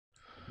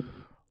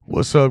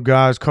What's up,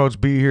 guys?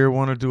 Coach B here.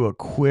 Want to do a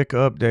quick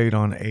update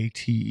on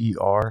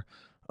ATER.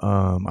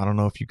 I don't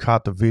know if you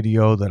caught the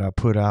video that I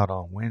put out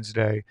on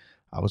Wednesday.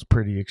 I was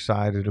pretty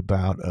excited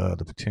about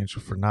the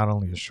potential for not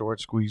only a short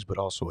squeeze, but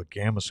also a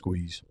gamma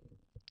squeeze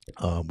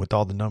with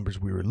all the numbers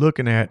we were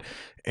looking at.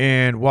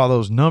 And while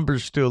those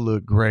numbers still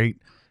look great,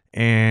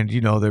 and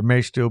there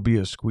may still be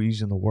a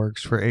squeeze in the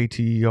works for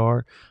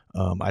ATER,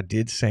 I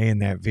did say in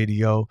that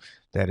video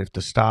that if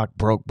the stock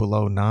broke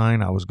below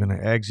 9, I was going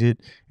to exit,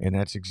 and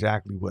that's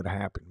exactly what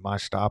happened. My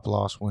stop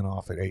loss went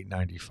off at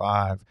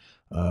 8.95,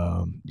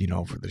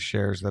 for the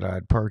shares that I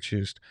had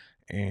purchased,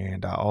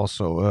 and I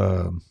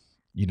also,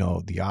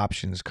 the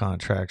options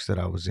contracts that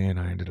I was in,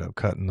 I ended up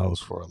cutting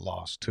those for a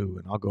loss too.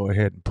 And I'll go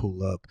ahead and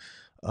pull up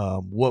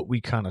what we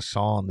kind of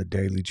saw on the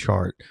daily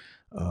chart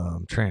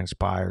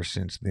transpire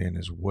since then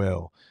as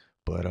well.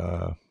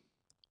 But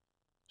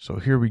so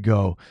here we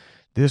go.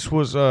 This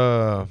was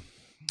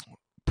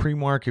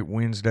pre-market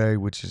Wednesday,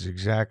 which is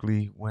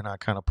exactly when I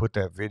kind of put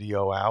that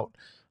video out.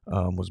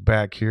 Was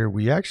back here.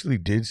 We actually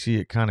did see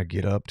it kind of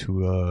get up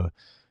to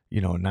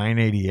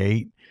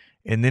 988,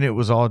 and then it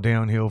was all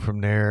downhill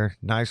from there.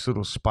 Nice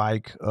little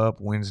spike up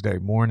Wednesday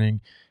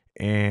morning,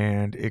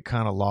 and it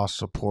kind of lost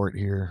support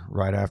here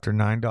right after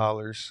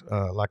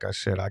 $9. Like I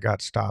said, I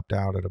got stopped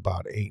out at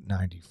about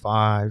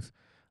 8.95,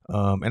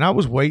 and I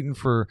was waiting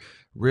for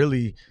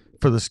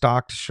the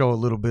stock to show a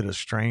little bit of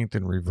strength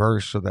and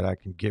reverse so that I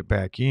can get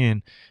back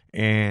in,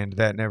 and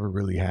that never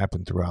really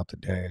happened throughout the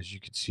day. As you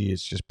can see,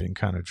 it's just been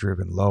kind of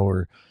driven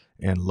lower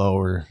and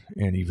lower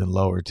and even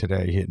lower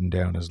today, hitting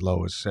down as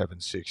low as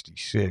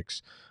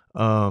 766.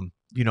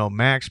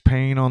 Max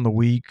pain on the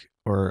week,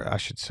 or I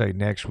should say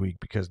next week,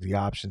 because the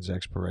options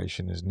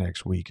expiration is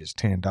next week, is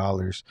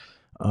 $10.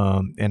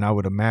 And I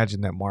would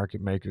imagine that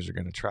market makers are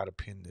going to try to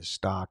pin this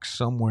stock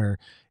somewhere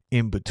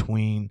in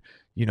between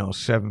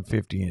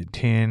 750 and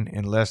 10,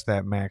 unless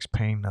that max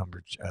pain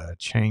number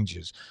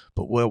changes.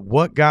 But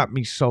what got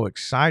me so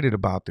excited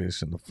about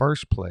this in the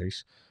first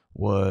place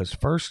was,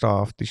 first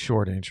off, the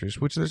short interest,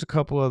 which there's a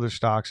couple other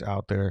stocks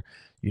out there.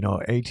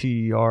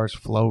 ATER's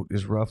float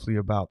is roughly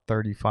about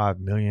 35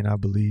 million, I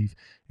believe.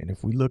 And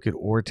if we look at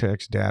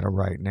Ortex data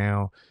right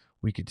now,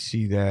 we could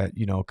see that,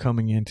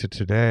 coming into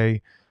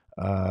today,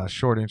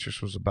 short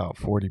interest was about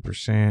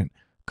 40%.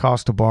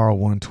 Cost to borrow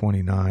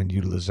 129,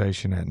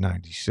 utilization at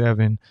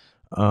 97.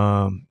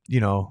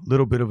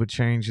 Little bit of a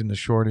change in the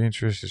short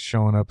interest is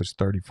showing up as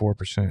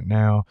 34%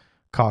 now.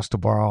 Cost to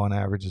borrow on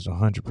average is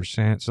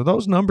 100%. So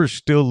those numbers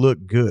still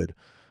look good.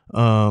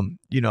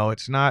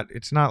 It's not,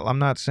 I'm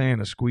not saying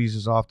a squeeze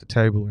is off the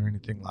table or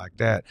anything like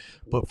that.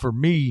 But for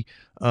me,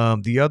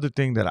 the other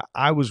thing that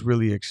I was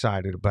really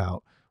excited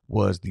about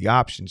was the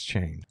options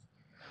chain.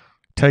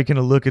 Taking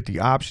a look at the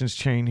options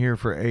chain here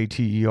for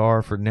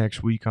ATER for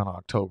next week on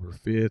October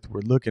 5th, we're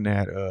looking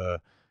at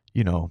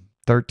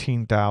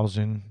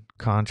 13,000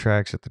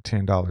 contracts at the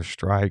 $10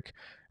 strike,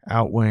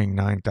 outweighing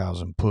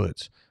 9,000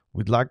 puts.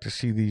 We'd like to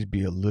see these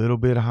be a little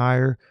bit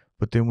higher,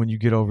 but then when you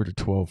get over to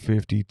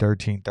 1250,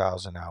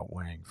 13,000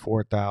 outweighing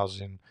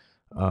 4,000.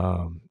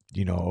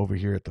 Over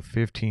here at the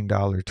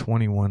 $15,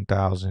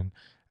 21,000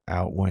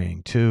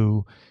 outweighing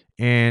 2.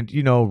 And,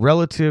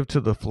 relative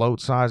to the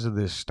float size of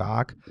this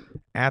stock,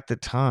 at the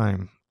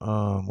time,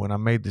 when I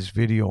made this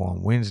video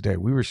on Wednesday,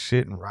 we were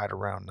sitting right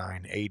around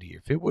 980.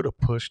 If it would have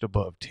pushed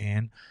above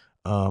 10,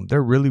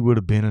 there really would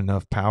have been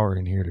enough power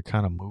in here to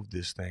kind of move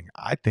this thing,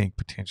 I think,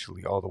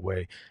 potentially all the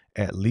way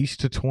at least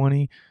to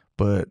 20,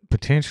 but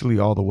potentially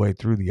all the way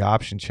through the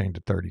option chain to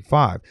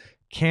 35.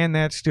 Can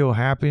that still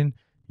happen?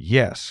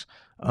 Yes.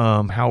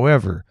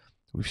 However,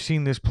 we've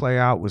seen this play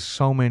out with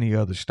so many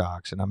other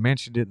stocks, and I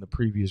mentioned it in the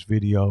previous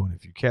video, and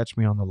if you catch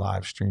me on the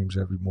live streams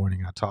every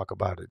morning, I talk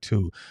about it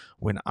too.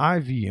 When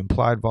IV,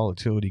 implied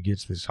volatility,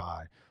 gets this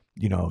high,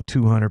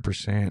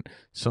 200%,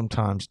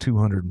 sometimes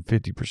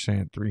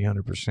 250%,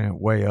 300%,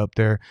 way up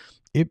there,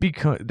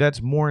 that's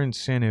more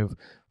incentive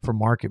for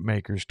market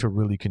makers to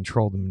really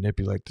control and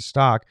manipulate the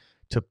stock,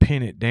 to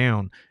pin it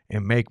down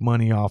and make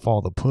money off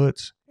all the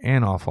puts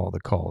and off all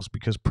the calls,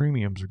 because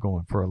premiums are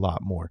going for a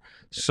lot more.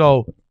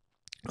 So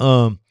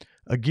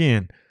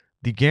again,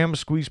 the gamma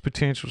squeeze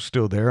potential is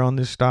still there on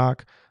this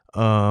stock,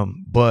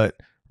 but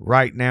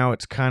right now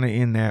it's kind of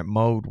in that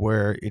mode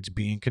where it's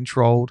being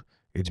controlled,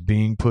 it's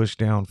being pushed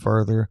down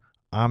further.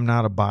 I'm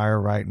not a buyer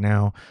right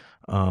now.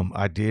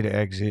 I did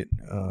exit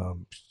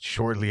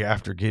shortly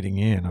after getting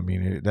in. I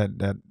mean,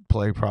 that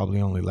play probably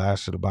only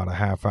lasted about a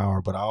half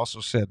hour, but I also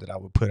said that I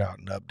would put out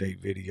an update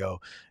video,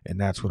 and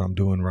that's what I'm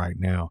doing right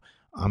now.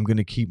 I'm going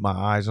to keep my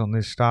eyes on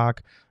this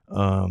stock.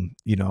 And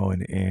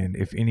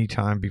if any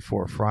time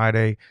before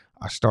Friday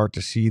I start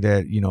to see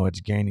that, it's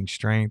gaining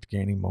strength,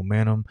 gaining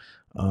momentum,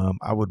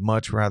 I would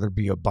much rather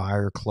be a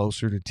buyer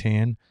closer to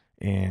 10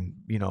 and,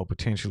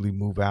 potentially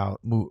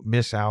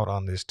miss out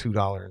on this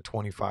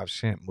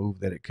 $2.25 move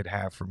that it could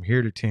have from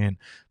here to 10,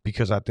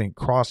 because I think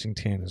crossing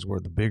 10 is where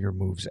the bigger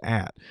move's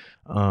at.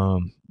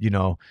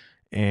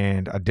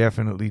 And I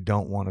definitely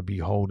don't want to be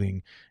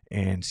holding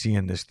and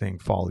seeing this thing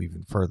fall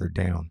even further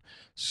down.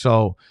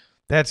 So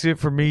That's it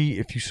for me.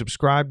 If you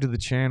subscribe to the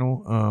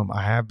channel,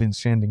 I have been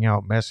sending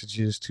out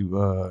messages to,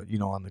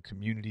 on the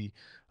community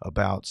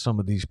about some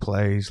of these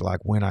plays, like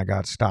when I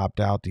got stopped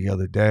out the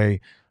other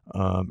day.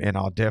 And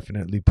I'll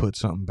definitely put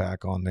something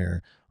back on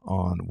there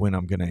on when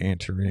I'm going to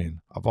enter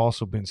in. I've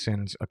also been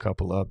sending a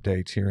couple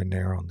updates here and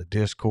there on the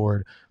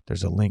Discord.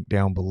 There's a link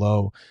down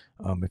below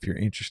if you're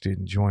interested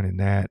in joining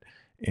that.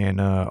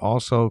 And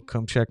also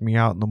come check me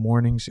out in the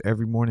mornings.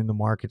 Every morning the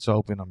market's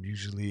open. I'm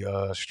usually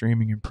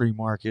streaming in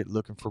pre-market,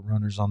 looking for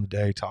runners on the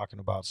day, talking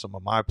about some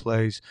of my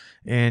plays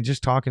and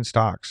just talking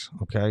stocks.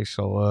 Okay,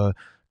 so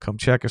come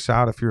check us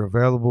out if you're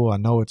available. I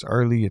know it's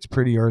early. It's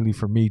pretty early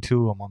for me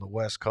too. I'm on the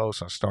West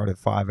Coast. I start at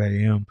 5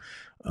 a.m.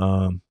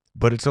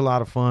 But it's a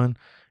lot of fun.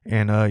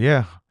 And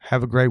yeah,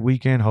 have a great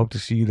weekend. Hope to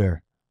see you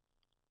there.